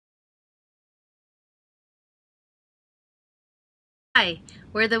Hi,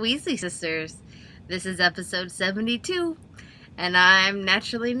 we're the Weasley sisters. This is episode 72, and I'm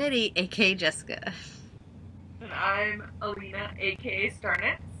Naturally Nitty, aka Jessica. And I'm Allena, aka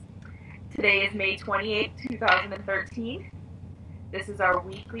Starnets. Today is May 28th, 2013. This is our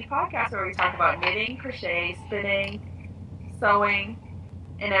weekly podcast where we talk about knitting, crochet, spinning, sewing,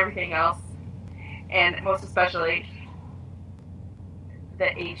 and everything else. And most especially, the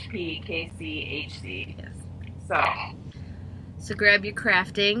HPKCHC. Yes. So grab your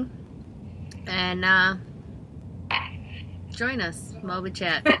crafting and join us while we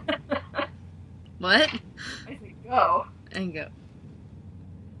chat. What? I say go. And go.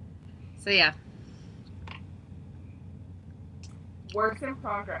 So yeah. Works in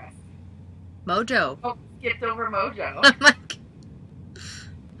progress. Mojo. Oh, skipped over Mojo. Oh my God.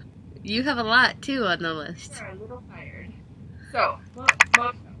 You have a lot too on the list. We're a little tired. So,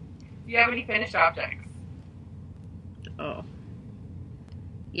 Mojo, do you have any finished objects? Oh.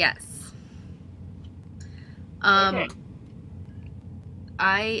 Yes. Okay.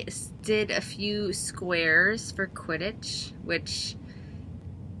 I did a few squares for Quidditch, which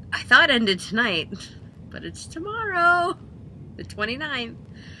I thought ended tonight, but it's tomorrow, the 29th.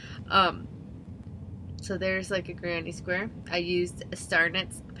 So there's like a granny square. I used a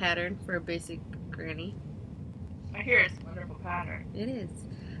Starnets pattern for a basic granny. I hear it's a wonderful pattern. It is.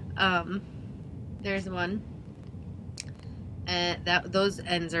 There's one. And those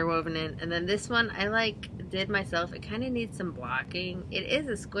ends are woven in. And then this one I did myself. It kind of needs some blocking. It is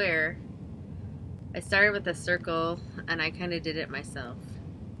a square. I started with a circle and I kind of did it myself.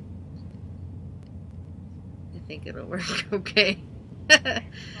 I think it'll work okay. As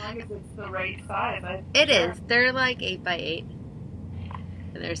long as it's the right size. It is. They're like 8x8.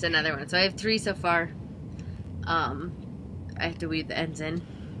 And there's another one. So I have 3 so far. I have to weave the ends in.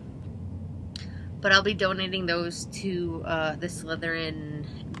 But I'll be donating those to the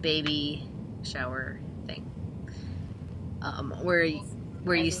Slytherin baby shower thing.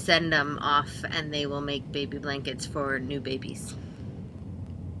 Where you send them off and they will make baby blankets for new babies.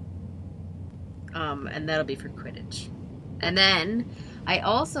 And that'll be for Quidditch. And then I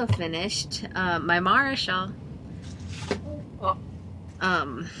also finished my Mara shawl.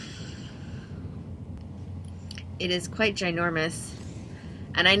 It is quite ginormous.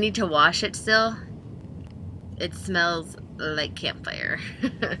 And I need to wash it still. It smells like campfire.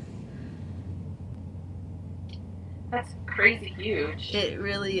 That's crazy huge. It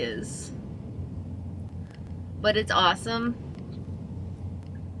really is. But it's awesome.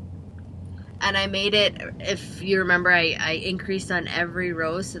 And I made it, if you remember, I increased on every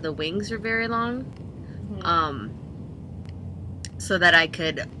row so the wings are very long. Mm-hmm. So that I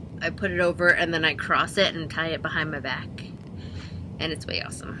put it over and then I cross it and tie it behind my back. And it's way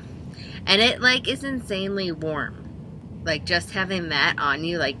awesome. And it is insanely warm. Like just having that on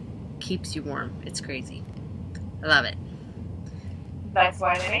you keeps you warm. It's crazy. I love it. That's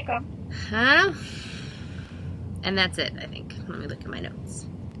why they make them. Huh? And that's it, I think. Let me look at my notes.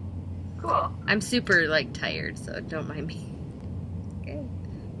 Cool. I'm super tired, so don't mind me. Okay.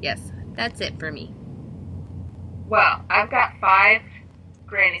 Yes, that's it for me. Well, I've got 5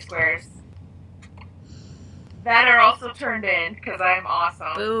 granny squares that are also turned in because I'm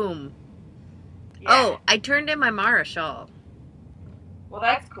awesome. Boom. Yeah. Oh, I turned in my Mara shawl. Well,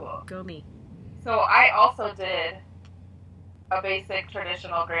 that's cool. Go me. So I also did a basic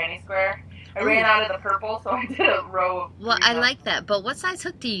traditional granny square. I ran out of the purple, so I did a row of... Well, I like that, but what size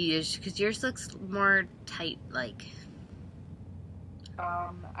hook do you use? Because yours looks more tight,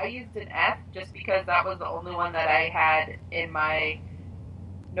 I used an F just because that was the only one that I had in my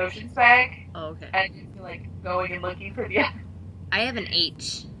notions bag. Oh, okay. I didn't feel like going and looking for the other. I have an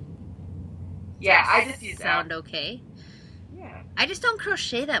H. Yeah, I just use sound F. okay. Yeah. I just don't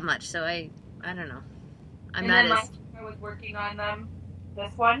crochet that much, so I don't know. I was working on them.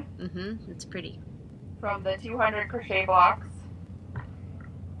 This one. Mm-hmm. It's pretty. From the 200 crochet blocks.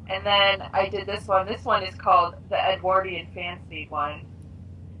 And then I did this one. This one is called the Edwardian Fancy one.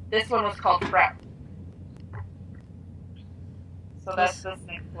 This one was called Prep. So that's this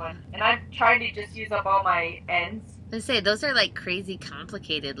next one. And I'm trying to just use up all my ends. I say, those are crazy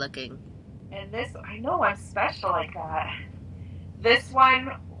complicated looking. And this, I know I'm special like that. This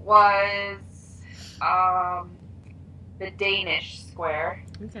one was the Danish square.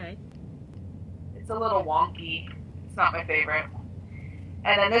 Okay. It's a little wonky. It's not my favorite.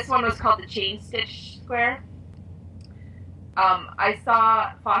 And then this one was called the Chain Stitch square. I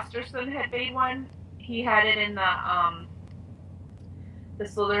saw Fosterson had made one. He had it in the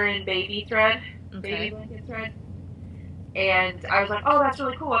Slytherin baby thread, baby blanket thread. And I was like, oh, that's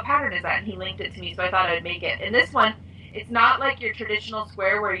really cool. What pattern is that? And he linked it to me, so I thought I'd make it. And this one It's not like your traditional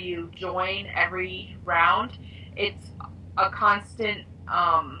square where you join every round. It's a constant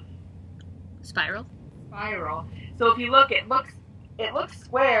Spiral? spiral. So if you look, it looks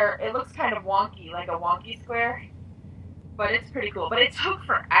square. It looks kind of wonky, like a wonky square, but it's pretty cool. But it took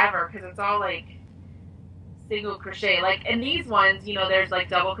forever because it's all like single crochet. Like in these ones, you know, there's like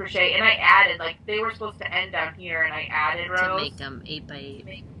double crochet, and I added, like, they were supposed to end down here, and I added rows to make them 8 by 8. To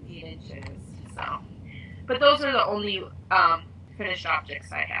make them 8 inches. So, but those are the only finished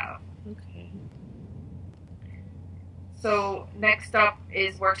objects I have. Okay. So next up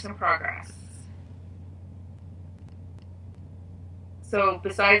is works in progress. So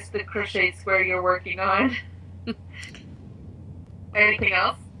besides the crochet square you're working on, anything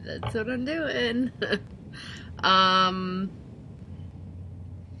else? That's what I'm doing. I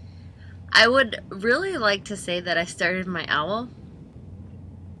would really like to say that I started my owl.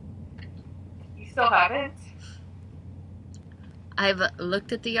 You still haven't? I've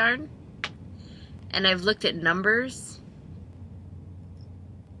looked at the yarn, and I've looked at numbers.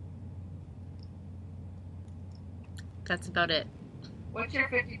 That's about it. What's your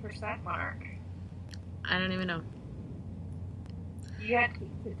 50% mark? I don't even know. You had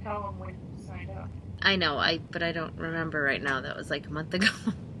to tell them when you signed up. I know, but I don't remember right now. That was like a month ago.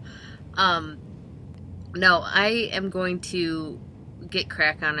 No, I am going to get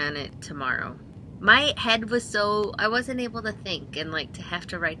crack on it tomorrow. My head was so, I wasn't able to think, and like to have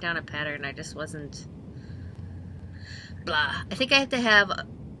to write down a pattern, I just wasn't, blah. I think I have to have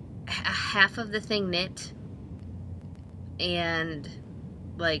half of the thing knit, and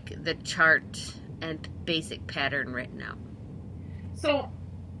like the chart and basic pattern written out. So,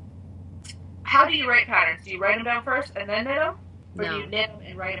 how do you write patterns? Do you write them down first and then knit them? Or No. do you knit them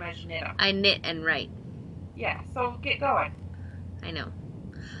and write them as you knit them? I knit and write. Yeah, so get going. I know.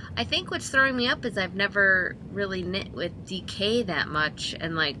 I think what's throwing me up is I've never really knit with DK that much,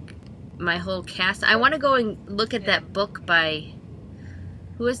 and like my whole cast. I want to go and look at that book by,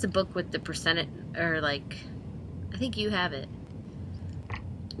 who is the book with the percentage, or like, I think you have it,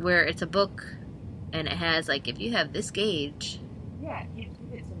 where it's a book and it has like, if you have this gauge. Yeah, you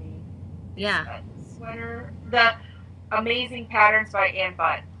give it to me. Yeah. Sweater, the Amazing Patterns by Ann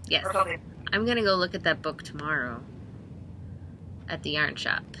Budd. Yes. Or something. I'm gonna go look at that book tomorrow at the yarn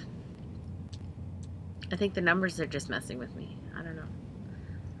shop. I think the numbers are just messing with me. I don't know.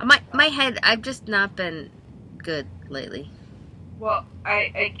 My head, I've just not been good lately. Well,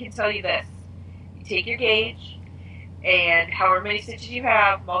 I can tell you this. You take your gauge, and however many stitches you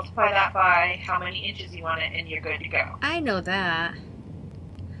have, multiply that by how many inches you want it, and you're good to go. I know that.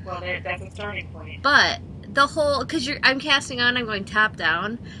 Well, that's a starting point. But the whole, because I'm casting on, I'm going top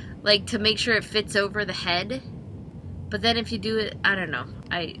down, like to make sure it fits over the head. But then if you do it, I don't know.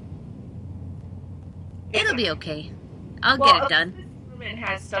 It'll be okay. I'll get it done. This woman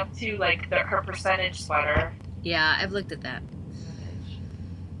has stuff too, like her percentage sweater. Yeah, I've looked at that.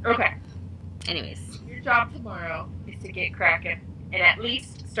 Okay. Anyways. Your job tomorrow is to get cracking and at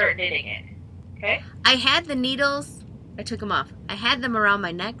least start knitting it. Okay? I had the needles. I took them off. I had them around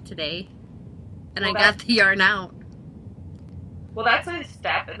my neck today. And Well, I got the yarn out. Well, that's a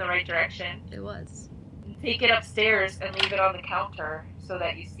step in the right direction. It was. Take it upstairs and leave it on the counter so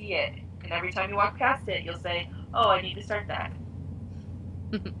that you see it. And every time you walk past it, you'll say, oh, I need to start that.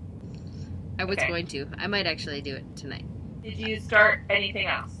 I was Okay. going to. I might actually do it tonight. Did you start anything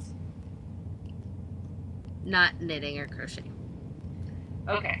else? Not knitting or crocheting.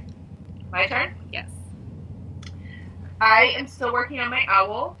 Okay. My turn? Yes. I am still working on my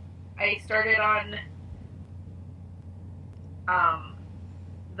owl. I started on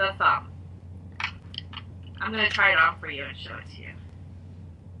the thumb. I'm going to try it on for you and show it to you.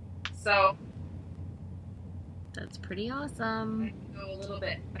 So, That's pretty I awesome. can go a little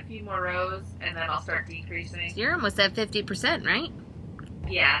bit, a few more rows, and then I'll start decreasing. You're almost at 50%, right?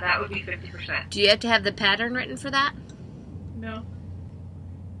 Yeah, that would be 50%. Do you have to have the pattern written for that? No.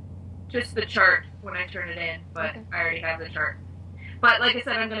 Just the chart when I turn it in, but Okay. I already have the chart. But like I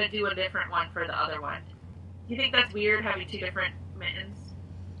said, I'm going to do a different one for the other one. Do you think that's weird having two different mittens?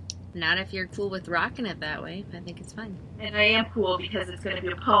 Not if you're cool with rocking it that way. I think it's fine. And I am cool because it's going to be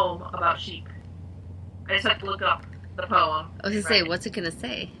a poem about sheep. I just have to look up the poem. I was gonna say, Right. what's it gonna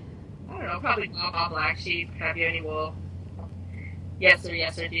say? I don't know, probably blah blah black sheep, have you any wool? Yes sir,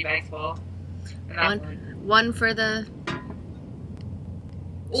 3 bags full. And that's one. One for the.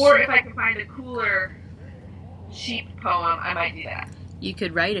 Or if I can find a cooler sheep poem, I might do that. You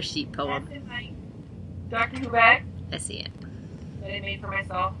could write a sheep poem. That's in my Doctor Who bag I see it. that I made for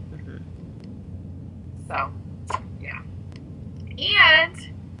myself. Hmm. So, yeah. And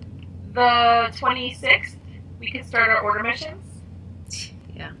the 26th we could start our order missions.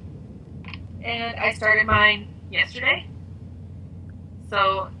 Yeah. And I started mine yesterday.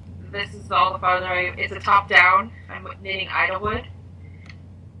 So this is all the farther it's a top down. I'm knitting Idlewood.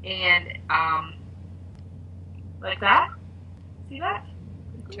 And like that. See that?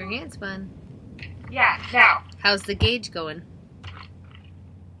 Sure hands fun. Yeah, now. How's the gauge going?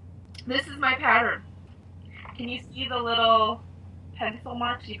 This is my pattern. Can you see the little pencil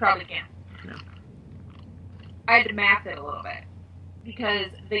marks? You probably can't. No. I had to math it a little bit. Because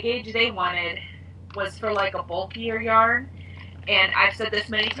the gauge they wanted was for like a bulkier yarn. And I've said this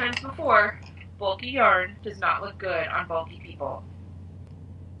many times before, bulky yarn does not look good on bulky people.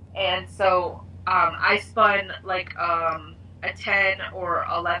 And so I spun like a 10 or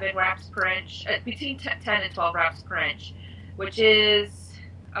 11 wraps per inch, between 10 and 12 wraps per inch, which is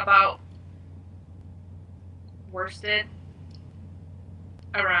about worsted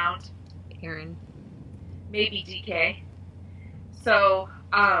around Aaron. Maybe DK. So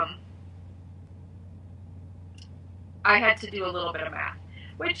I had to do a little bit of math,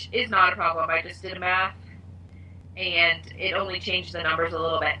 which is not a problem. I just did a math and it only changed the numbers a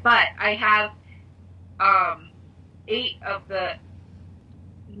little bit. But I have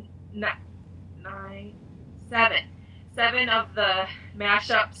 7 of the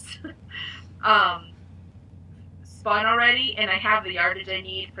mashups spun already, and I have the yardage I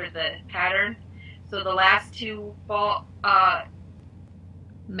need for the pattern. So the last 2 ball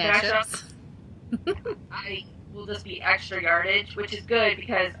mashups I will just be extra yardage, which is good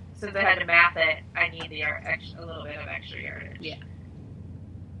because since I had to math it, I need the a little bit of extra yardage. Yeah.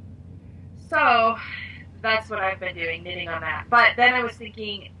 So that's what I've been doing, knitting on that. But then I was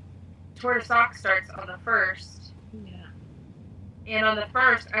thinking, Tour de Sock starts on the 1st. Yeah. And on the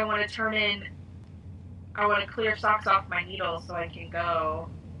 1st, I want to clear socks off my needles so I can go.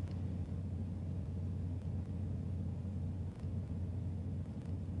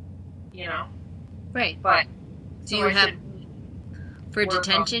 You know? Right. But do you have for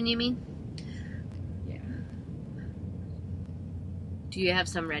detention, you mean? Yeah. Do you have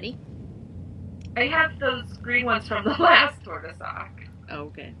some ready? I have those green ones from the last Tour de Sock. Oh,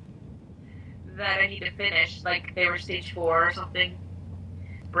 okay. That I need to finish. Like they were stage 4 or something.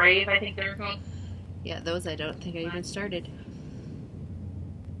 Brave, I think they were called. Yeah, those I don't think I even started.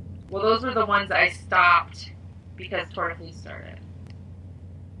 Well, those were the ones I stopped because Tour de Fleece started.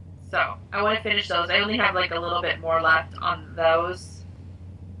 So, I want to finish those. I only have like a little bit more left on those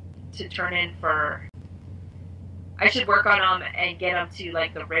to turn in for... I should work on them and get them to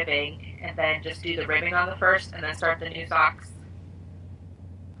like the ribbing and then just do the ribbing on the 1st and then start the new socks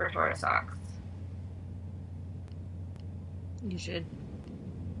for Tour de Socks. You should.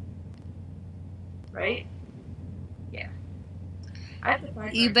 Right? Yeah. I have to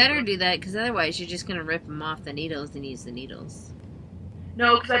find You better do that because otherwise you're just going to rip them off the needles and use the needles.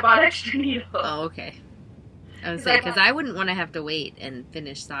 No, because I bought extra needles. Oh, okay. I was like, because I wouldn't want to have to wait and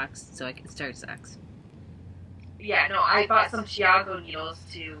finish socks so I can start socks. Yeah, no, I bought some Chiago needles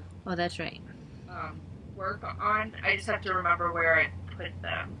to Oh, that's right. work on. I just have to remember where I put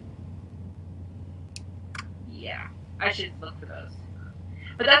them. Yeah, I should look for those.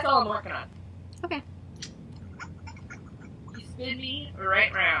 But that's all I'm working on. Okay. You spin me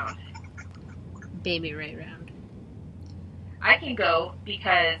right round. Baby right round. I can go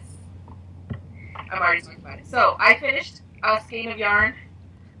because I'm already talking about it. So I finished a skein of yarn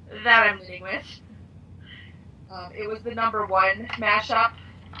that I'm knitting with. It was the number 1 mashup,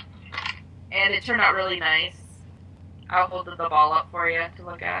 and it turned out really nice. I'll hold the ball up for you to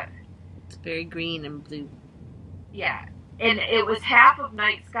look at. It's very green and blue. Yeah, and it was half of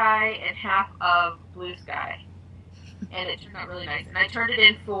night sky and half of blue sky, and it turned out really nice. And I turned it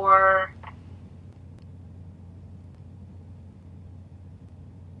in for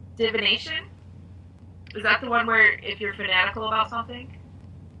divination. Is that the one where if you're fanatical about something?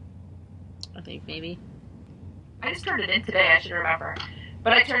 I think maybe. I just turned it in today, I should remember.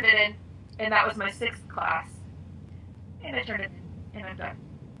 But I turned it in, and that was my 6th class. And I turned it in, and I'm done.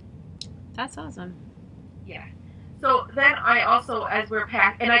 That's awesome. Yeah. So then I also, as we're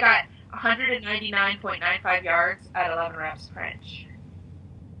packed, and I got 199.95 yards at 11 wraps per inch.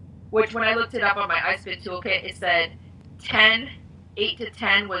 Which when I looked it up on my iSpin toolkit, it said 8 to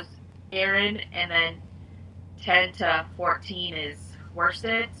 10 was Aran, and then 10 to 14 is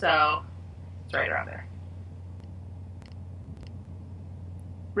worsted, so it's right around there.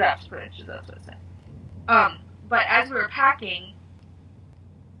 Wraps per inch, that's what it said. But as we were packing,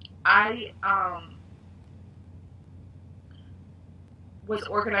 I was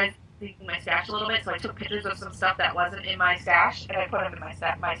organizing my stash a little bit, so I took pictures of some stuff that wasn't in my stash, and I put them in my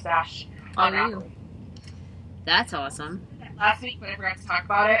stash on Ravelry. That's awesome. Last week, but I forgot to talk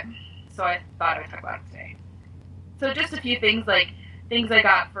about it, so I thought I would talk about it today. So just a few things, like things I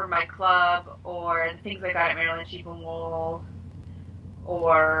got for my club, or things I got at Maryland Sheep and Wool,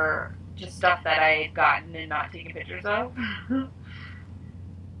 or just stuff that I had gotten and not taken pictures of.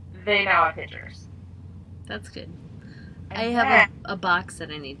 They now have pictures. That's good. I have a box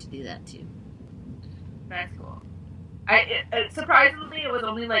that I need to do that too. That's cool. Surprisingly, it was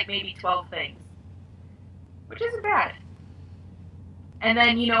only like maybe 12 things, which isn't bad. And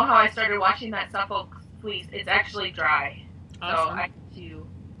then you know how I started washing that Suffolk fleece? It's actually dry. Awesome. So I have to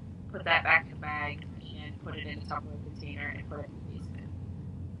put that back in the bag and put it in a Tupperware container and put it in the basement.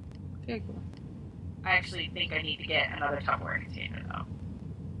 Very cool. I actually think I need to get another Tupperware container though.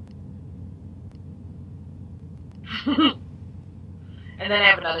 And then I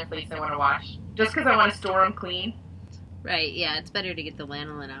have another fleece I want to wash. Just because I want to store them clean. Right, yeah, it's better to get the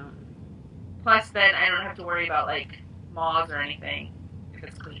lanolin out. Plus then I don't have to worry about like moths or anything if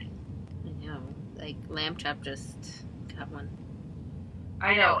it's clean. I know. Like, Lamb Chop just got one.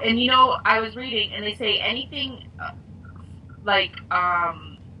 I know. And you know, I was reading and they say anything like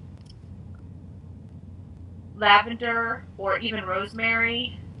lavender or even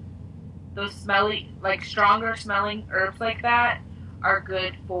rosemary, those smelly, like stronger smelling herbs like that are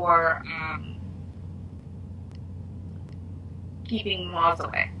good for keeping moths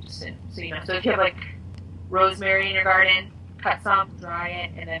away. Just so you know. So if you have like rosemary in your garden, cut some, dry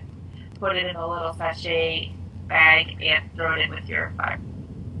it, and then put it in a little sachet bag and throw it in with your fiber.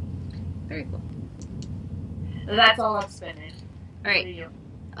 Very cool. So that's all I'm spinning. All right. What do you?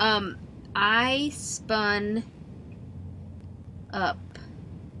 I spun up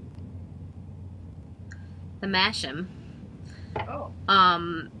the Mash'em. Oh.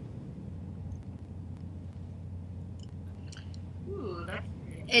 Ooh, that's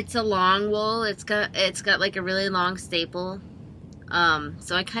great. It's a long wool. It's got like a really long staple.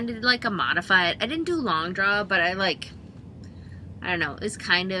 So I kind of did like a modified. I didn't do long draw, but I don't know. It's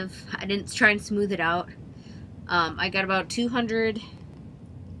kind of, I didn't try and smooth it out. I got about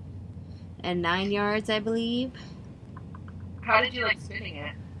 209 yards, I believe. How did you like spinning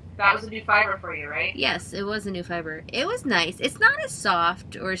it? That was a new fiber for you, right? Yes, it was a new fiber. It was nice. It's not as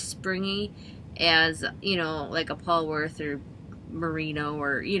soft or springy as, you know, like a Paulworth or Merino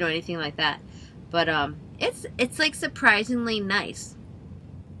or, you know, anything like that. But it's like surprisingly nice.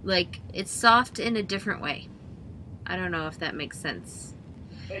 Like, it's soft in a different way. I don't know if that makes sense.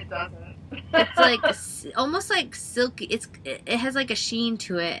 It doesn't. It's like almost like silky. It has like a sheen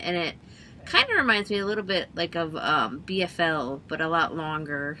to it, and it kind of reminds me a little bit like of BFL, but a lot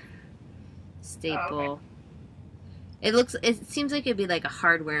longer staple. Oh, okay. It seems like it'd be like a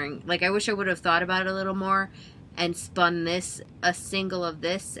hard wearing. Like, I wish I would have thought about it a little more and spun a single of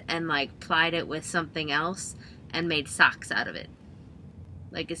this and like plied it with something else and made socks out of it.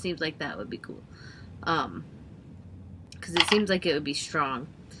 Like, it seems like that would be cool. Because it seems like it would be strong.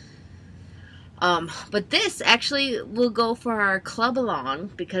 But this actually will go for our club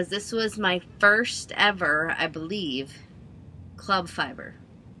along, because this was my first ever, I believe, club fiber.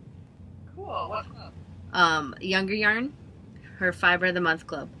 Cool. What club? Younger Yarn, her Fiber of the Month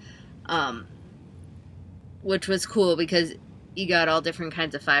club. Which was cool because you got all different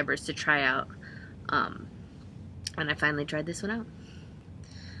kinds of fibers to try out. And I finally tried this one out.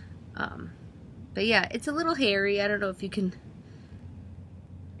 But yeah, it's a little hairy. I don't know if you can...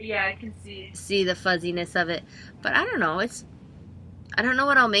 Yeah, I can see the fuzziness of it, but I don't know. I don't know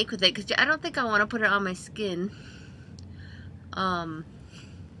what I'll make with it, because I don't think I want to put it on my skin. But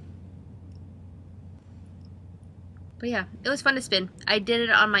yeah, it was fun to spin. I did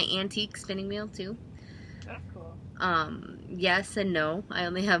it on my antique spinning wheel too. That's cool. Yes and no. I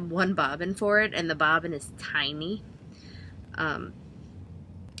only have one bobbin for it, and the bobbin is tiny.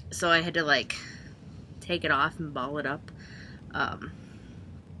 So I had to like take it off and ball it up.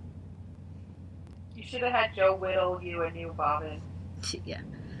 You should have had Joe whittle you a new bobbin. Yeah.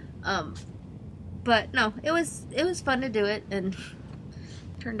 But no, it was fun to do it, and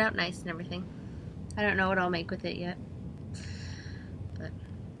turned out nice and everything. I don't know what I'll make with it yet.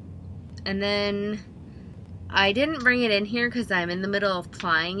 And then I didn't bring it in here because I'm in the middle of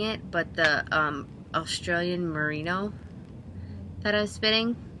plying it, but the Australian Merino that I was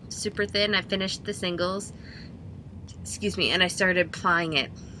spinning, super thin. I finished the singles, excuse me, and I started plying it.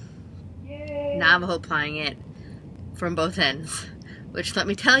 Yay. Navajo plying it from both ends, which, let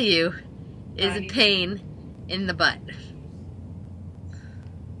me tell you, is a pain in the butt.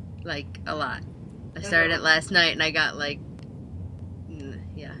 Like, a lot. I started it last night and I got like,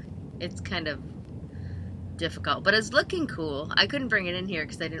 yeah, it's kind of difficult, but it's looking cool. I couldn't bring it in here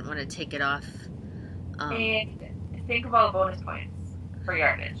because I didn't want to take it off And think of all the bonus points for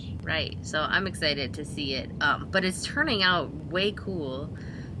yardage. Right. So I'm excited to see it. But it's turning out way cool.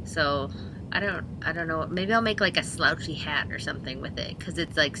 So I don't know. Maybe I'll make like a slouchy hat or something with it, because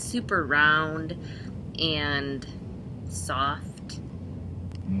it's like super round and soft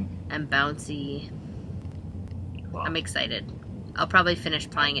and bouncy. Cool. I'm excited. I'll probably finish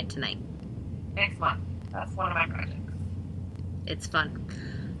plying it tonight. Next month. That's one of my projects. It's fun.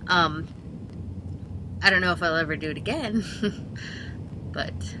 I don't know if I'll ever do it again,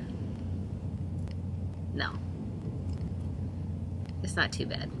 but no, it's not too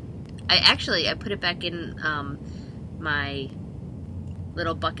bad. I put it back in my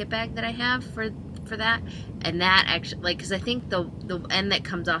little bucket bag that I have for that, and that actually, like, because I think the end that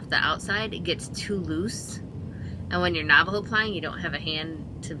comes off the outside, it gets too loose, and when you're Navajo plying, you don't have a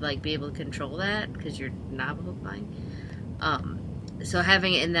hand to like be able to control that because you're Navajo plying. So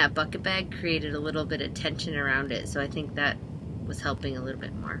having it in that bucket bag created a little bit of tension around it, so I think that was helping a little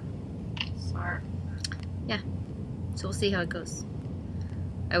bit more. Smart. Yeah. So we'll see how it goes.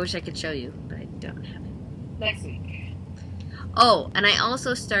 I wish I could show you, but I don't have it. Next week. Oh, and I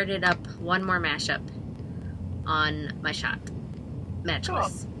also started up one more mashup on my shot.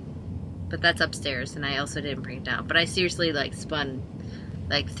 Matchless. Cool. But that's upstairs, and I also didn't bring it down. But I seriously like spun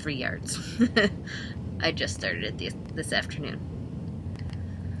like 3 yards. I just started it this afternoon.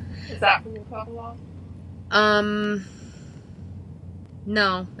 Is that for your pop along?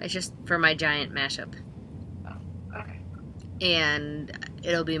 No, it's just for my giant mashup. Oh, okay. And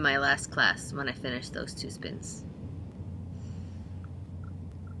it'll be my last class when I finish those 2 spins.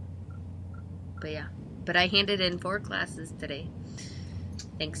 But yeah, but I handed in 4 classes today,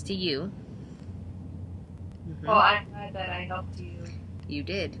 thanks to you. Well, I'm glad that I helped you. You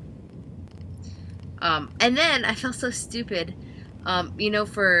did. And then I felt so stupid. You know,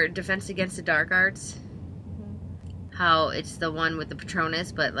 for Defense Against the Dark Arts, how it's the one with the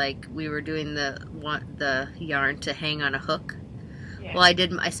Patronus, but like we were doing the yarn to hang on a hook. Yeah. Well,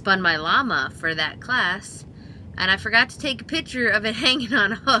 I spun my llama for that class, and I forgot to take a picture of it hanging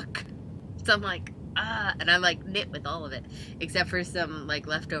on a hook. So I'm like, and I like knit with all of it, except for some like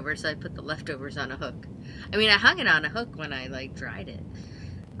leftovers. So I put the leftovers on a hook. I mean, I hung it on a hook when I like dried it.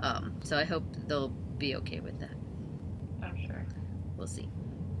 So I hope they'll be okay with that. I'm sure. We'll see.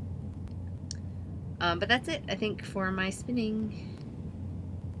 But that's it, I think, for my spinning.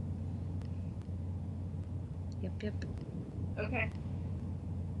 Yep. Okay.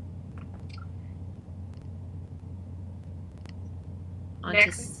 On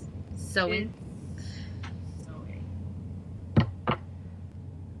Next to sewing. Sewing.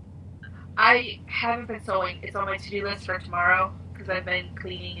 I haven't been sewing. It's on my to-do list for tomorrow because I've been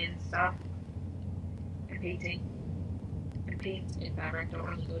cleaning and stuff and painting. And paint and fabric don't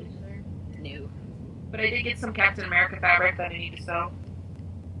really go together. No. But I did get some Captain America fabric that I need to sew.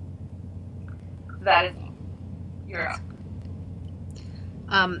 That is all. You're up.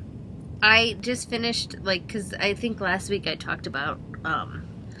 I just finished, like, because I think last week I talked about,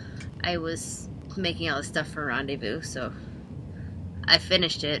 I was making all the stuff for Rendezvous, so I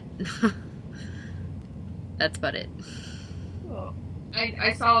finished it. That's about it. Cool.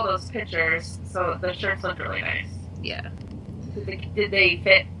 I saw those pictures, so the shirts looked really nice. Yeah. Did they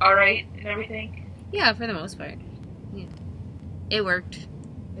fit all right and everything? Yeah, for the most part. Yeah. It worked.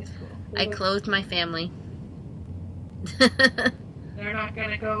 It's cool. I clothed my family. They're not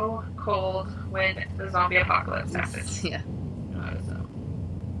gonna go cold when the zombie apocalypse happens. Yeah. So.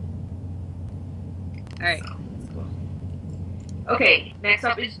 Alright. So, that's cool. Okay, next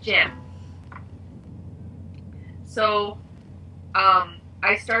up is gym. So,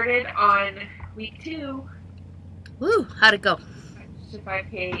 I started on week 2. Woo! How'd it go? To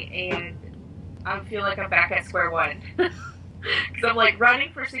 5K, and I feel like I'm back at square one. Because I'm like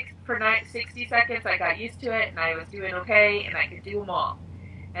running for 60 seconds, I got used to it, and I was doing okay, and I could do them all.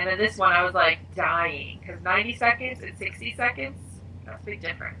 And then this one, I was like dying, because 90 seconds and 60 seconds, that's a big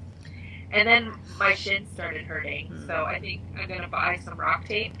difference. And then my shins started hurting, so I think I'm going to buy some rock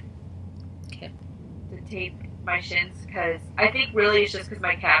tape to tape my shins, because I think really it's just because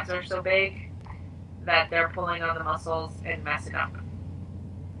my calves are so big that they're pulling on the muscles and messing up.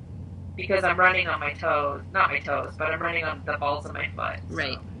 Because I'm running on my toes, not my toes, but I'm running on the balls of my foot.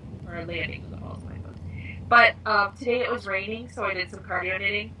 Right. So, or landing on the balls of my foot. But today it was raining, so I did some cardio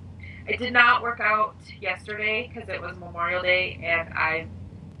knitting. I did not work out yesterday because it was Memorial Day and I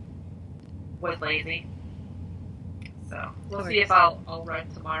was lazy. So we'll see if I'll run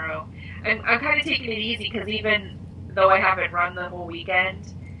tomorrow. I'm kind of taking it easy because even though I haven't run the whole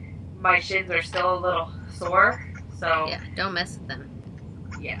weekend, my shins are still a little sore. So yeah, don't mess with them.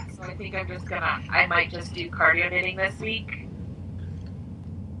 Yeah, so I think I might just do cardio knitting this week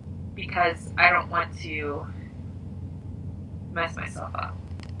because I don't want to mess myself up.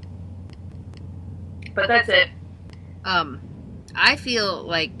 But that's it. I feel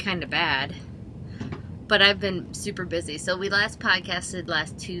like kind of bad, but I've been super busy. So we last podcasted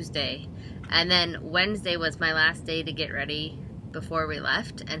last Tuesday, and then Wednesday was my last day to get ready before we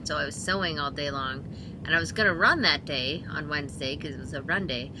left, and so I was sewing all day long, and I was gonna run that day on Wednesday because it was a run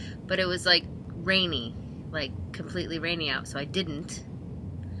day, but it was like rainy, like completely rainy out, so I didn't.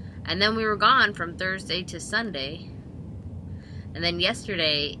 And then we were gone from Thursday to Sunday, and then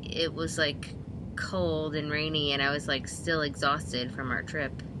yesterday it was like cold and rainy, and I was like still exhausted from our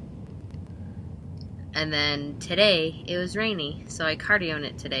trip. And then today it was rainy, so I cardioed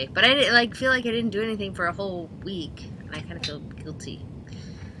it today. But I didn't feel like I didn't do anything for a whole week, and I kind of feel guilty.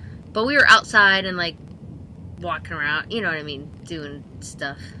 But we were outside and like walking around, you know what I mean, doing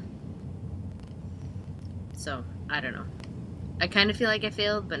stuff. So I don't know. I kind of feel like I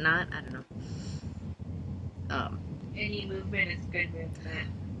failed, but not. I don't know. Any movement is good movement.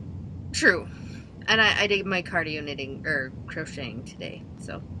 True. And I did my cardio knitting or crocheting today,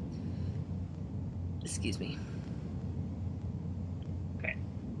 so. Excuse me. Okay.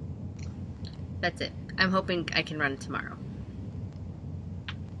 That's it. I'm hoping I can run tomorrow.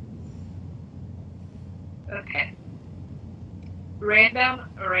 Okay. Random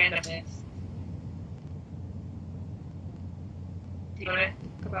or randomness? Do you want to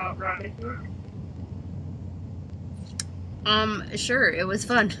talk about randomness? Sure, it was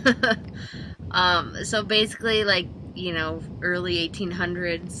fun. So basically, like, you know, early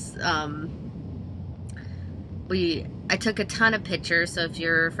 1800s, I took a ton of pictures, so if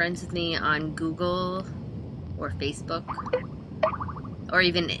you're friends with me on Google or Facebook or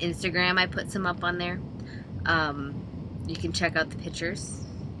even Instagram, I put some up on there. You can check out the pictures.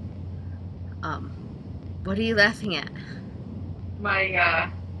 What are you laughing at?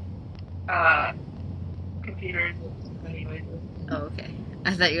 My computer is making noises. Oh, okay.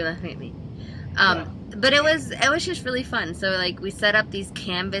 I thought you were laughing at me. But it was just really fun. So like we set up these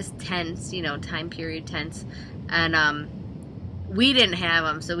canvas tents, you know, time period tents, and we didn't have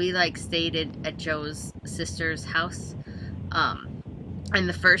them, so we like stayed at Joe's sister's house. And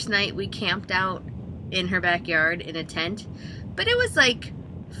the first night we camped out in her backyard in a tent, but it was like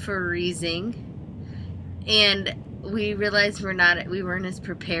freezing, and we realized we weren't as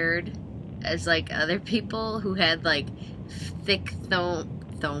prepared as like other people who had like thick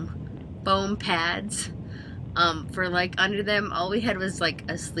foam pads for like under them. All we had was like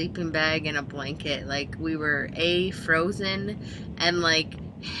a sleeping bag and a blanket. Like we were frozen and like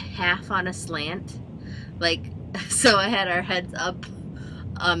half on a slant, like so I had our heads up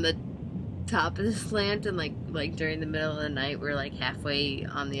on the top of the slant, and like during the middle of the night we're like halfway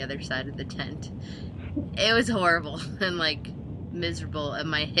on the other side of the tent. It was horrible and like miserable, and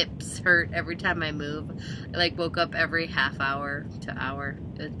my hips hurt every time I move. I like woke up every half hour to hour.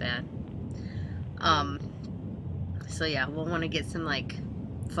 It was bad. So yeah, we'll want to get some like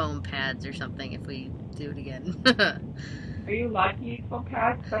foam pads or something if we do it again. Are you allowed to use foam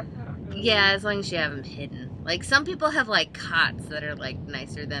pads? Yeah, as long as you have them hidden. Like some people have like cots that are like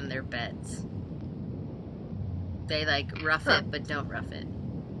nicer than their beds. They like rough it but don't rough it.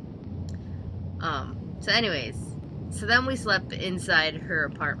 So anyways, so then we slept inside her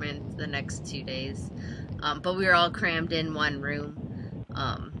apartment the next 2 days, but we were all crammed in one room.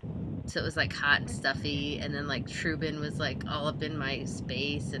 So it was like hot and stuffy, and then like Trubin was like all up in my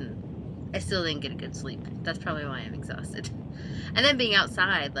space, and I still didn't get a good sleep. That's probably why I'm exhausted. And then being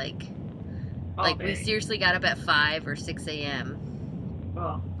outside, like we seriously got up at 5 or 6 a.m.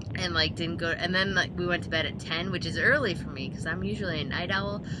 Oh. And like didn't go, and then like we went to bed at 10, which is early for me because I'm usually a night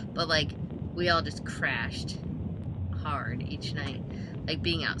owl, but like we all just crashed hard each night. Like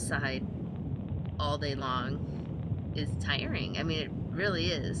being outside all day long is tiring. I mean, it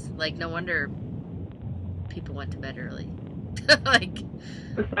really is. Like no wonder people went to bed early. Like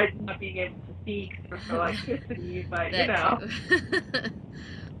besides not being able to speak for electricity, but you know.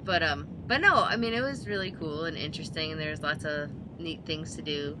 But no, I mean it was really cool and interesting, and there's lots of neat things to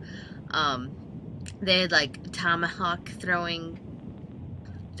do. They had like tomahawk throwing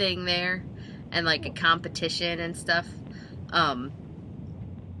thing there, and like a competition and stuff.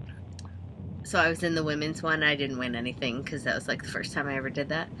 So I was in the women's one. I didn't win anything because that was like the first time I ever did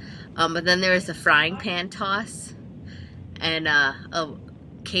that. But then there was a frying pan toss, and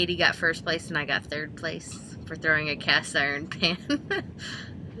Katie got first place and I got third place for throwing a cast iron pan.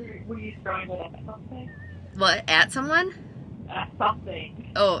 Were you throwing it at something? What, at someone? At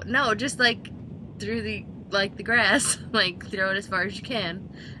something. Oh no, just like through the like the grass, like throw it as far as you can,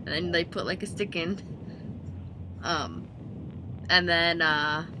 and then they put like a stick in. And then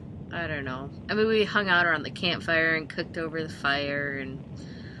I don't know. I mean, we hung out around the campfire and cooked over the fire, and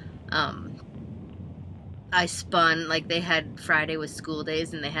I spun, like they had Friday was school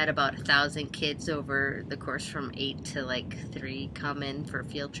days, and they had about 1,000 kids over the course from 8 to like 3 come in for a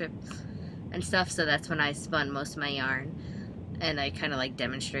field trip and stuff. So that's when I spun most of my yarn, and I kind of like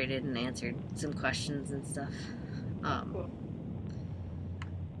demonstrated and answered some questions and stuff.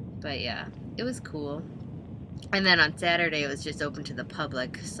 But yeah, it was cool. And then on Saturday it was just open to the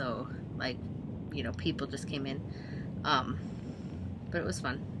public, so like, you know, people just came in. But it was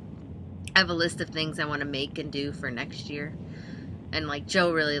fun. I have a list of things I want to make and do for next year, and like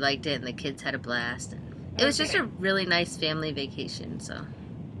Joe really liked it, and the kids had a blast. It was just a really nice family vacation. So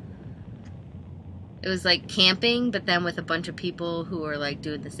it was like camping, but then with a bunch of people who are like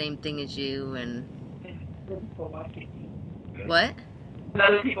doing the same thing as you, and what? And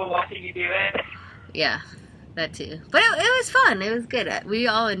other people watching you do it. Yeah, that too. But it was fun. It was good. We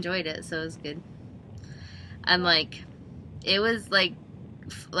all enjoyed it, so it was good. And like, it was like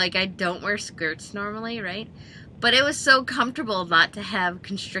I don't wear skirts normally, right? But it was so comfortable not to have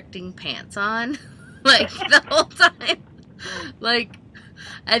constricting pants on, like the whole time. Like,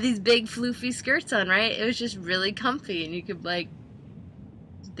 I had these big floofy skirts on, right? It was just really comfy, and you could like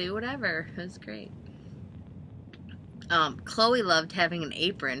do whatever. It was great. Chloe loved having an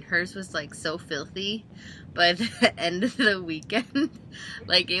apron. Hers was like so filthy by the end of the weekend.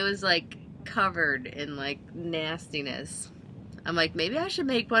 Like, it was like covered in like nastiness. I'm like, maybe I should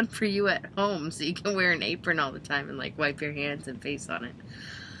make one for you at home so you can wear an apron all the time and like wipe your hands and face on it.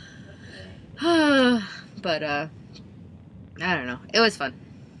 But I don't know. It was fun.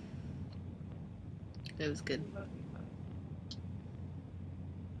 It was good.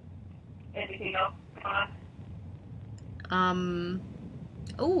 Anything else fun?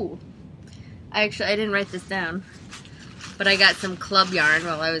 Oh, I didn't write this down, but I got some club yarn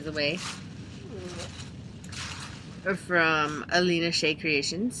while I was away from Allena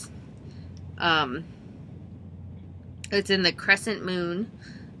Creations. It's in the Crescent Moon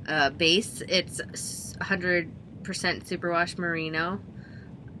base. It's 100% superwash merino,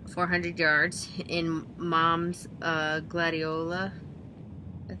 400 yards in Mom's Gladiola.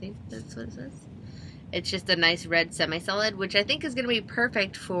 I think that's what it says. It's just a nice red semi-solid, which I think is going to be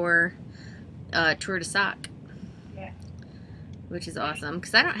perfect for Tour de Sock. Yeah. Which is awesome,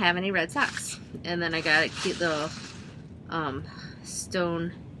 because I don't have any red socks. And then I got a cute little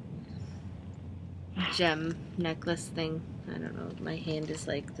stone gem necklace thing. I don't know. My hand is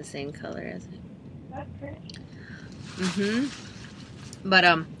like the same color as it. That's pretty.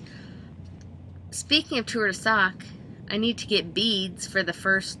 But speaking of Tour de Sock, I need to get beads for the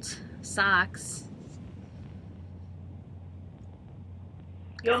first socks.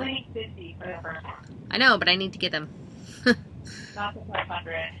 You only need 50 for the first one. I know, but I need to get them. Not the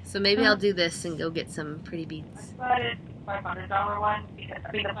 500. So maybe I'll do this and go get some pretty beads. I decided $500 one because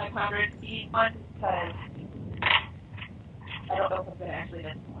I mean the 500 bead one because I don't know if I'm gonna actually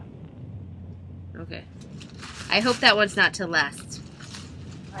miss one. Okay. I hope that one's not to last.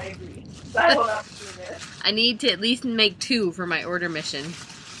 I agree. So I will not do this. I need to at least make 2 for my order mission.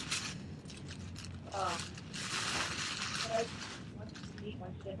 But I want to see a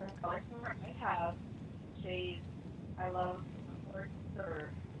bunch of different colors for. I have shades. I love Hogwarts or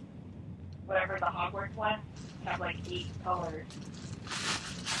whatever the Hogwarts one. I have like 8 colors.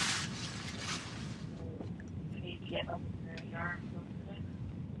 I need to get them in the yarn.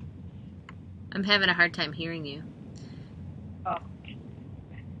 I'm having a hard time hearing you. Oh.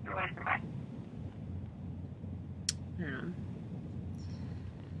 You're waiting for mine. I don't know.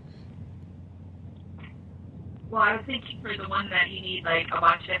 Well, I was thinking for the one that you need like a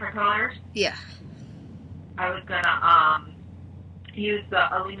bunch of different colors, Yeah. I was gonna use the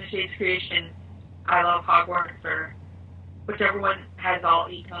Allena Shades Creation I Love Hogwarts or whichever one has all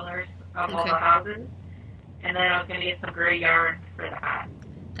 8 colors of all the houses. And then I was gonna get some gray yarn for that.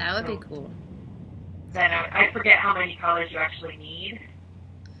 That would be cool. Then I forget how many colors you actually need.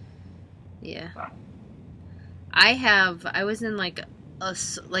 Yeah. But. I was in like a,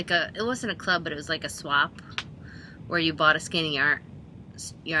 it wasn't a club, but it was like a swap where you bought a skein of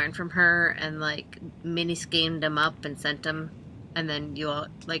yarn from her and like mini skeined them up and sent them, and then you all,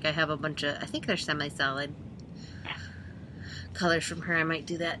 like, I have a bunch of, I think they're semi-solid colors from her. I might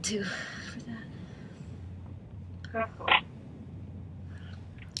do that too for that. That's cool.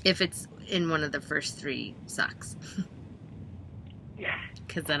 If it's in one of the first 3 socks. Yeah.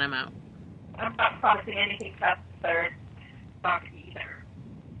 Because then I'm out. I'm not promising anything past the third sock either.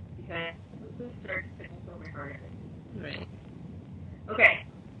 Because the third thing is over organized. Right. Okay.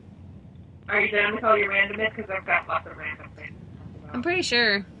 Are you done with all your randomness? Because I've got lots of random things to talk about. I'm pretty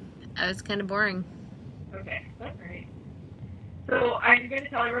sure. I was kind of boring. Okay, that's great. So I'm going to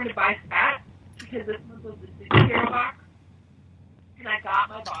tell everyone to buy fat because this month was the superhero box, and I got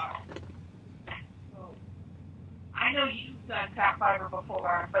my box. So I know you've done fat fiber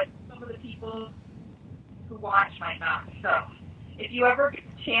before, but some of the people who watch might not. So if you ever get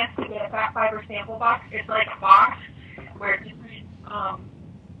a chance to get a fat fiber sample box, it's like a box where different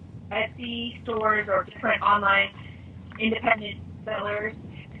Etsy stores or different online independent sellers,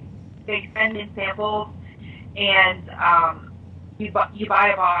 they send in samples, and you buy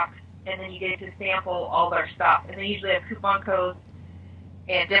a box, and then you get to sample all their stuff, and they usually have coupon codes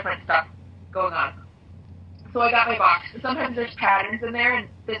and different stuff going on. So I got my box. Sometimes there's patterns in there, and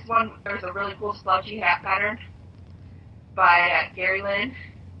this one, there's a really cool slouchy hat pattern by Gary Lynn.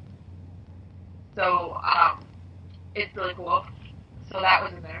 So it's really cool. So that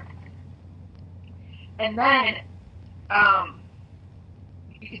was in there. And then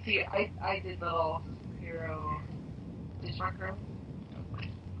you can see I did little superhero stitch marker.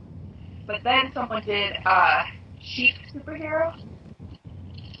 But then someone did sheep superhero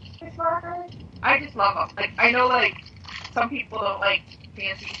stitch markers. I just love them. Like, I know, like, some people don't like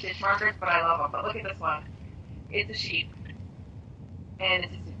fancy stitch markers, but I love them. But look at this one. It's a sheep. And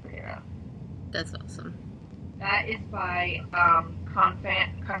it's a superhero. That's awesome. That is by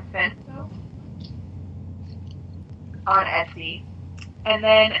Confento on Etsy. And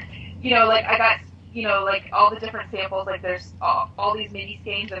then, you know, like, I got, you know, like, all the different samples. Like, there's all these mini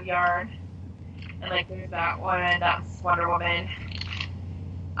skeins of yarn. And, like, there's that one. That's Wonder Woman.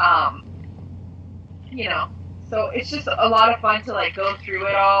 You know, so it's just a lot of fun to, like, go through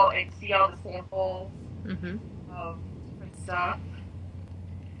it all and see all the samples of different stuff.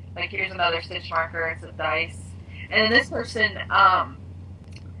 Like, here's another stitch marker. It's a dice. And then this person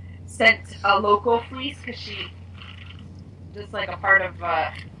sent a local fleece because she just like a part of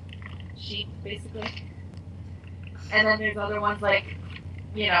sheep, basically. And then there's other ones like,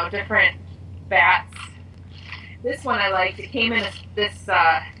 you know, different bats. This one I liked. It came in this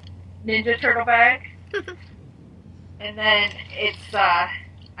Ninja Turtle bag. And then it's a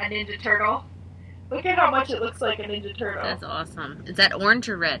Ninja Turtle. Look at how much it looks like a Ninja Turtle. That's awesome. Is that orange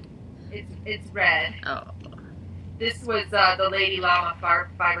or red? It's red. Oh. This was the Lady Llama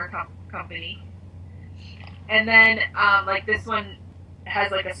Fiber Company. And then, like, this one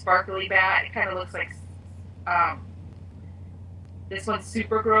has, like, a sparkly bat. It kind of looks like, this one's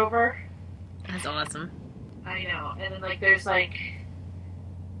Super Grover. That's awesome. I know. And then, like, there's, like,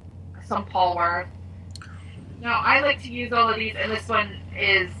 some Paul Worth. Now, I like to use all of these, and this one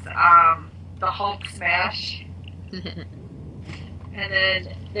is, the Hulk Smash. And then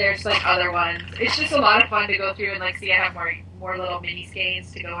there's like other ones. It's just a lot of fun to go through and like see. I have more little mini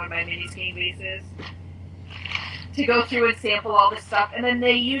skeins to go on my mini skein bases to go through and sample all this stuff. And then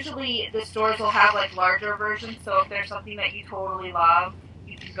the stores will have like larger versions. So if there's something that you totally love,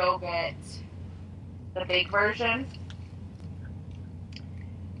 you can go get the big version,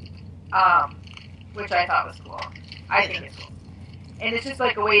 which I thought was cool. I think it's cool. And it's just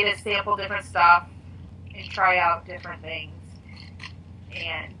like a way to sample different stuff and try out different things.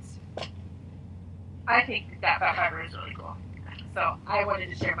 And I think that fat fiber is really cool. So I wanted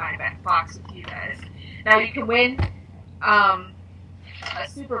to share my box with you guys. Now you can win a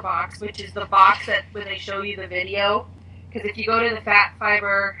super box, which is the box that when they show you the video. Because if you go to the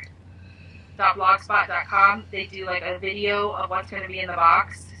fatfiber.blogspot.com, they do like a video of what's going to be in the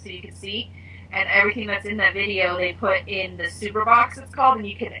box so you can see. And everything that's in that video, they put in the super box, it's called, and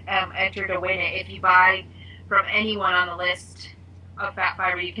you can enter to win it. If you buy from anyone on the list of fat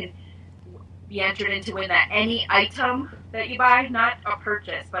fiber, you can be entered in to win that. Any item that you buy, not a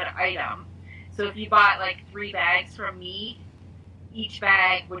purchase, but an item. So if you bought like 3 bags from me, each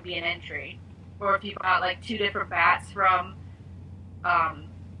bag would be an entry. Or if you bought like 2 different bats from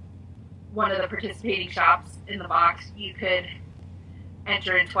one of the participating shops in the box, you could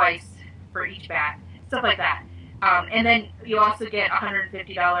enter in twice for each bat, stuff like that. And then you also get a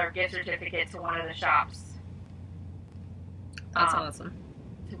 $150 gift certificate to one of the shops. That's awesome.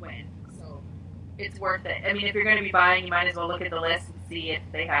 To win. So it's worth it. I mean, if you're going to be buying, you might as well look at the list and see if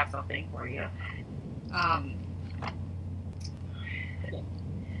they have something for you.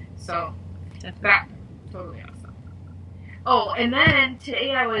 So that totally awesome. Oh, and then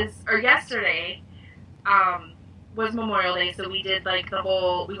yesterday, was Memorial Day, so we did like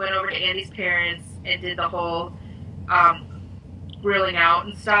we went over to Andy's parents and did the whole grilling out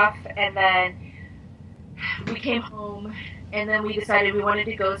and stuff, and then we came home, and then we decided we wanted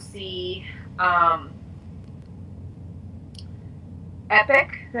to go see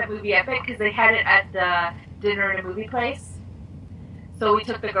Epic, that movie Epic, because they had it at the dinner and a movie place. So we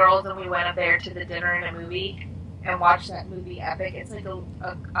took the girls and we went up there to the dinner and a movie and watched that movie Epic. It's like a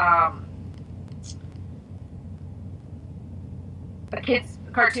kid's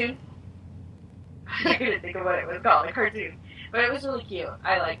cartoon. I couldn't think of what it was called, a cartoon. But it was really cute.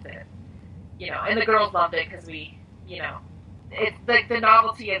 I liked it. You know, and the girls loved it because we, you know, it's like the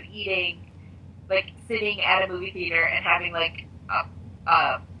novelty of eating, like sitting at a movie theater and having like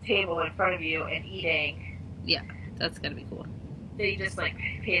a table in front of you and eating. Yeah, that's gotta be cool. They just like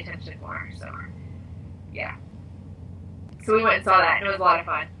pay attention more, so yeah. So we went and saw that, and it was a lot of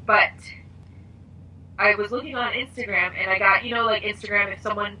fun. But I was looking on Instagram, and I got, you know, like Instagram, if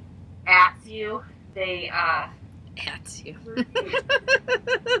someone ats you, they Ats you. Well,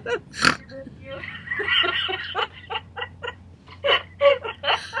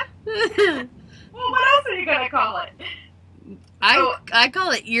 what else are you gonna call it? I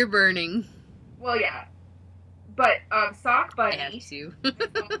call it ear burning. Well, yeah, but Sock Bunny. Ats you.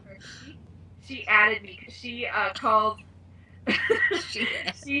 She added me because she called.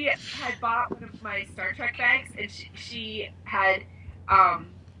 She had bought one of my Star Trek bags, and she had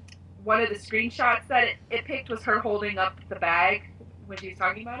one of the screenshots that it picked was her holding up the bag when she was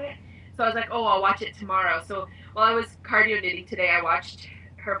talking about it. So I was like, oh, I'll watch it tomorrow. So while I was cardio knitting today, I watched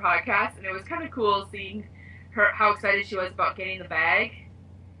her podcast, and it was kind of cool seeing her how excited she was about getting the bag.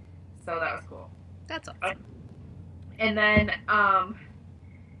 So that was cool. That's awesome. And then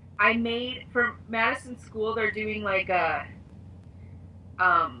I made for Madison School. They're doing like a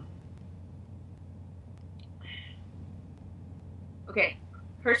okay.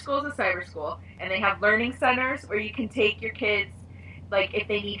 Her school is a cyber school, and they have learning centers where you can take your kids, like if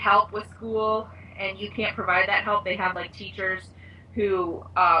they need help with school and you can't provide that help, they have like teachers who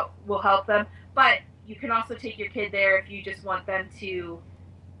will help them. But you can also take your kid there if you just want them to,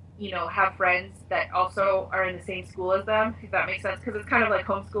 you know, have friends that also are in the same school as them, if that makes sense. Because it's kind of like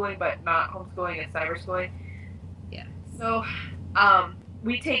homeschooling, but not homeschooling, it's cyberschooling. Yeah. So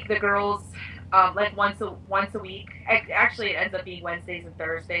we take the girls like once a week. Actually, it ends up being Wednesdays and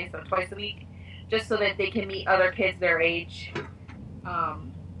Thursdays, so twice a week, just so that they can meet other kids their age,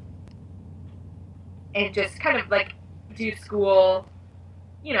 and just kind of like do school,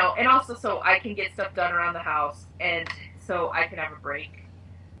 you know, and also so I can get stuff done around the house, and so I can have a break,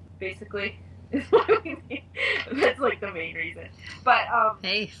 basically. That's like the main reason. But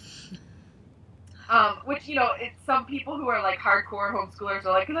hey. Which, you know, it's some people who are like hardcore homeschoolers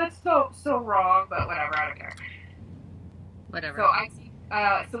are like, that's so wrong, but whatever, I don't care. Whatever. So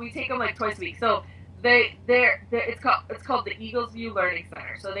so we take them like twice a week. So it's called the Eagles View Learning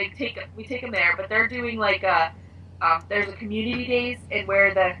Center. So we take them there, but they're doing like there's a community days in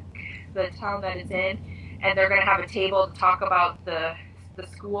where the town that it's in, and they're gonna have a table to talk about the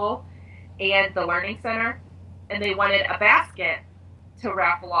school and the learning center, and they wanted a basket to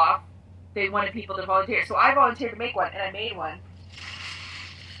raffle off. They wanted people to volunteer. So I volunteered to make one, and I made one.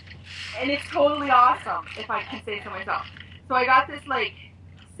 And it's totally awesome, if I can say so myself. So I got this, like,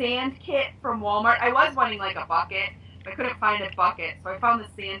 sand kit from Walmart. I was wanting, like, a bucket. I couldn't find a bucket, so I found the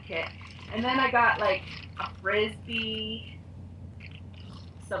sand kit. And then I got, like, a Frisbee,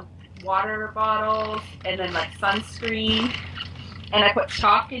 some water bottles, and then, like, sunscreen. And I put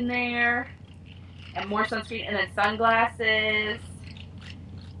chalk in there, and more sunscreen, and then sunglasses.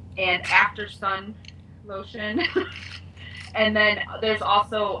 And after sun lotion. And then there's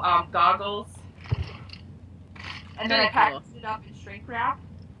also goggles. And then I packaged it up in shrink wrap.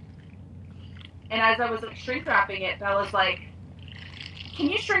 And as I was shrink wrapping it, Bella's like, can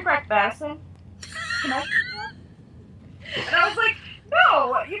you shrink wrap Madison? Can I shrink wrap? And I was like,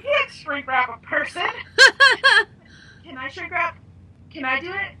 no, you can't shrink wrap a person. Can I shrink wrap? Can I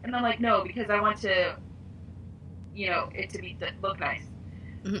do it? And I'm like, no, because I want to, you know, it to look nice.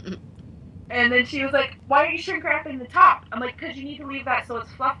 And then she was like, why are you shrink wrapping the top? I'm like, because you need to leave that so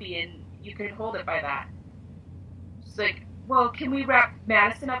it's fluffy and you can hold it by that. She's like, well, can we wrap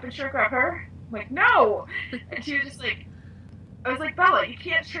Madison up and shrink wrap her? I'm like, no. And she was just like, I was like, Bella, you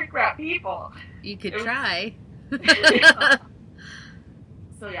can't shrink wrap people. You could try.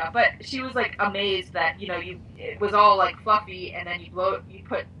 So yeah, but she was like amazed that, you know, it was all like fluffy, and then you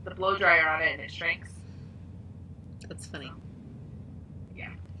put the blow dryer on it and it shrinks. That's funny.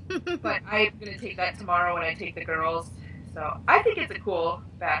 Yeah. But I'm gonna take that tomorrow when I take the girls. So I think it's a cool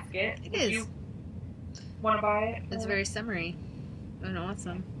basket. It is. You want to buy it? It's very summery and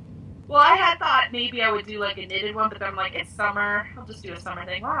awesome. Well, I had thought maybe I would do like a knitted one, but then I'm like, it's summer. I'll just do a summer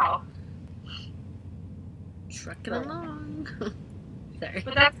thing. Wow. Trucking along. Sorry.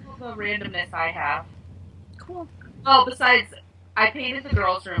 But that's all the randomness I have. Cool. Oh, besides I painted the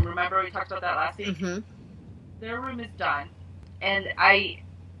girls' room. Remember we talked about that last week? Mm-hmm. Their room is done. And I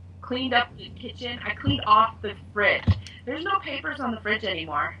cleaned up the kitchen. I cleaned off the fridge. There's no papers on the fridge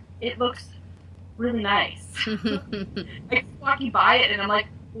anymore. It looks really nice. Like walking by it and I'm like,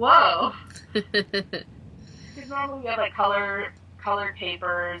 whoa. Because normally we have like colored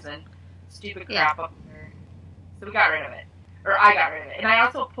papers and stupid crap up there. So we got rid of it. Or I got rid of it. And I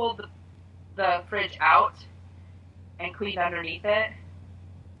also pulled the fridge out and cleaned underneath it.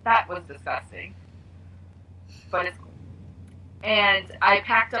 That was disgusting. But it's cool. And I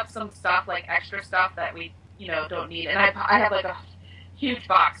packed up some stuff, like extra stuff that we, don't need. And I have like a huge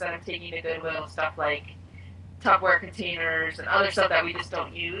box that I'm taking to Goodwill, stuff like Tupperware containers and other stuff that we just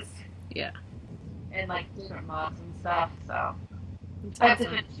don't use. Yeah. And like different mugs and stuff. So I have to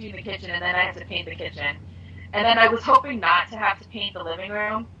finish doing the kitchen, and then I have to paint the kitchen. And then I was hoping not to have to paint the living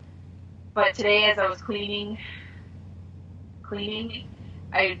room. But today, as I was cleaning,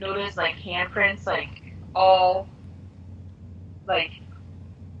 I noticed like handprints, like all, like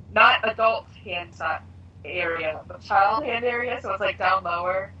not adult hand area, but child hand area. So it's like down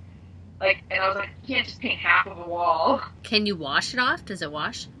lower. Like, and I was like, you can't just paint half of a wall. Can you wash it off? Does it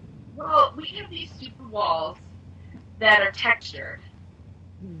wash? Well, we have these super walls that are textured.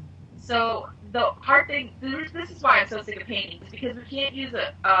 So the hard thing, this is why I'm so sick of painting, is because we can't use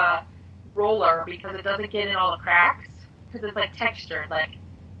a roller because it doesn't get in all the cracks, because it's like textured, like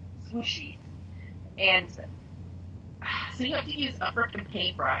swooshy. And so you have to use a freaking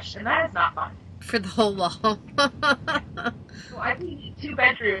paintbrush, and that is not fun. For the whole wall. So I painted 2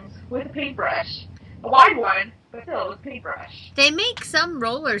 bedrooms with a paintbrush. A wide one, but still with a paintbrush. They make some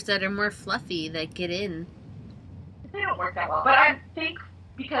rollers that are more fluffy that get in. They don't work that well. But I think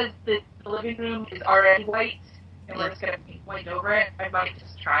because the living room is already white, and we're just going to paint white over it, I might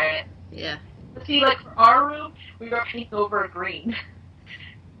just try it. Yeah. But see, like for our room, we were painting over green.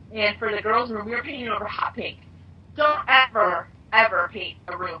 And for the girls' room, we were painting over hot pink. Don't ever, ever paint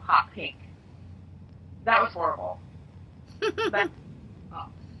a room hot pink. That was horrible.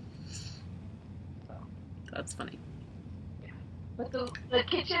 That's funny. Yeah. But the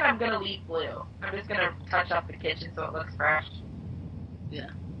kitchen, I'm going to leave blue. I'm just going to touch up the kitchen so it looks fresh. Yeah.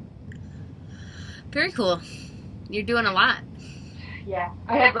 Very cool. You're doing a lot. Yeah.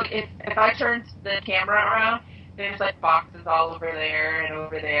 I had, like, if I turned the camera around, there's, like, boxes all over there and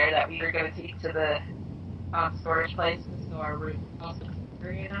over there that we were going to take to the storage places so our room also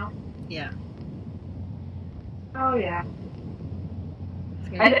clear, Yeah. Oh, yeah.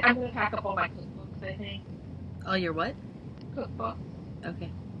 I'm going to pack up all my cookbooks, I think. Oh, your what? Cookbooks.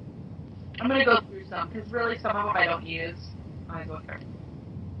 Okay. I'm going to go through some, because really some of them I don't use. I go through.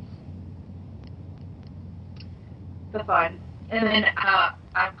 The fun. And then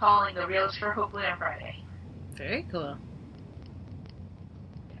I'm calling the realtor hopefully on Friday. Very cool.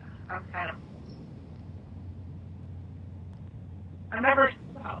 Yeah, I'm kind of... I've never...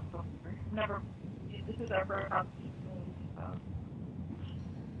 This is our first house.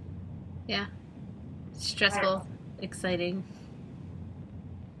 Yeah. Stressful. Exciting.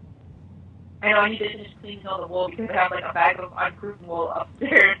 I know I need to finish cleaning all the wool because I have like a bag of unproven wool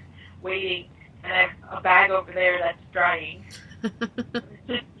upstairs waiting, and I have a bag over there that's drying. It's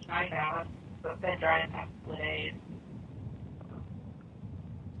just dry now. It's been drying the past couple of days.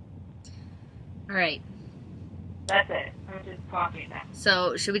 All right. That's it. I'm just talking now.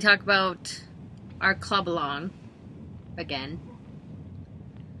 So, should we talk about our club along again?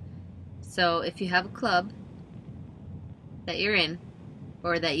 So, if you have a club that you're in,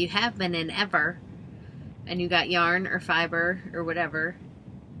 or that you have been in ever, and you got yarn or fiber or whatever,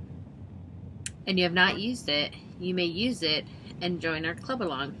 and you have not used it, you may use it and join our club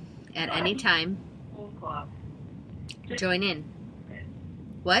along at any time. Whole club. Join in.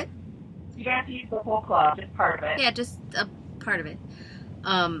 What? You don't have to use the whole club, just part of it. Yeah, just a part of it.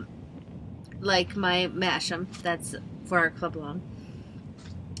 Like my Masham, that's for our club along.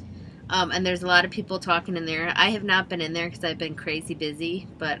 And there's a lot of people talking in there. I have not been in there because I've been crazy busy,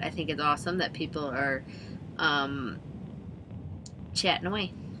 but I think it's awesome that people are chatting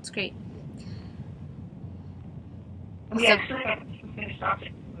away. It's great. We actually have finished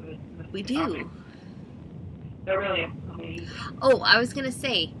objects. We do. Objects. They're really amazing. Oh, I was going to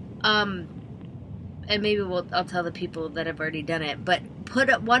say, and maybe I'll tell the people that have already done it, but put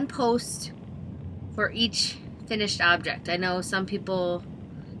up one post for each finished object. I know some people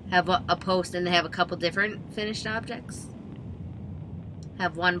have a post and they have a couple different finished objects.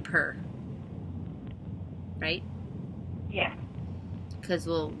 Have one per. Right? Yeah. Because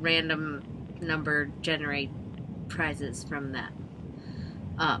we'll random number generate prizes from that.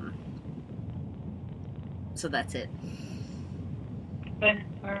 So that's it. then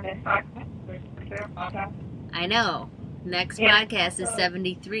our next podcast. I know. Next podcast is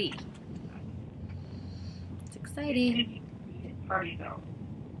 73. It's exciting. Party though.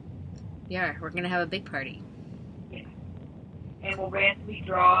 Yeah, we're going to have a big party. Yeah. And we'll randomly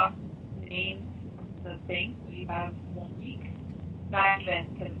draw the names of the things. We have 1 week. Not even,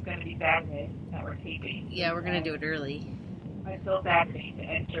 because it's going to be Saturday that we're taping. Yeah, we're going to do it early. Until Saturday to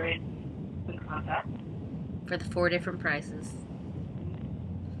enter in the contest. For the 4 different prizes.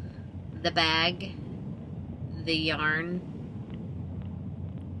 The bag, the yarn,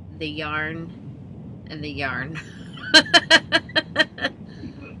 and the yarn.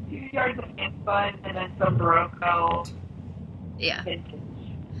 2 yards of fun, and then some Barocco. Yeah. Vintage.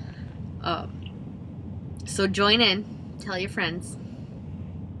 So join in. Tell your friends.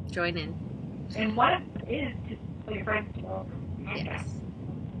 Join in. And one of it is to tell your friends to know. Yes.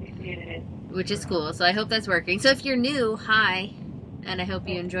 It is. Which is cool. So I hope that's working. So if you're new, hi. And I hope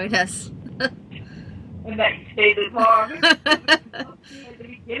you enjoyed us. And that you stayed this long. At the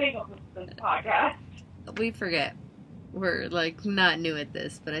beginning of this podcast. We forget. We're like not new at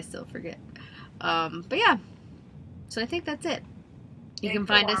this, but I still forget. But yeah. So I think that's it. You can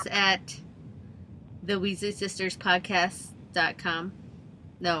find us at the Weasley Sisters Podcast.com.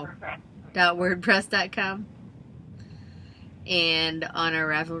 No. .wordpress.com. And on our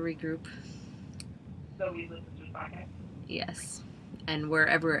Ravelry group. The Weasley Sisters Podcast. Yes. And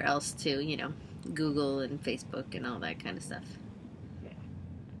wherever else too, you know. Google and Facebook and all that kind of stuff. Yeah.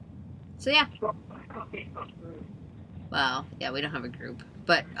 So yeah. Facebook group. Well, yeah, we don't have a group.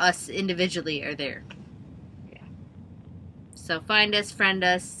 But us individually are there. Yeah. So find us, friend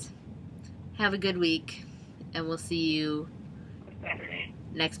us. Have a good week. And we'll see you Saturday.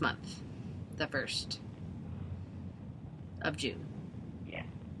 next month. The 1st of June. Yeah.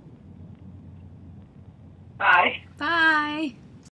 Bye. Bye.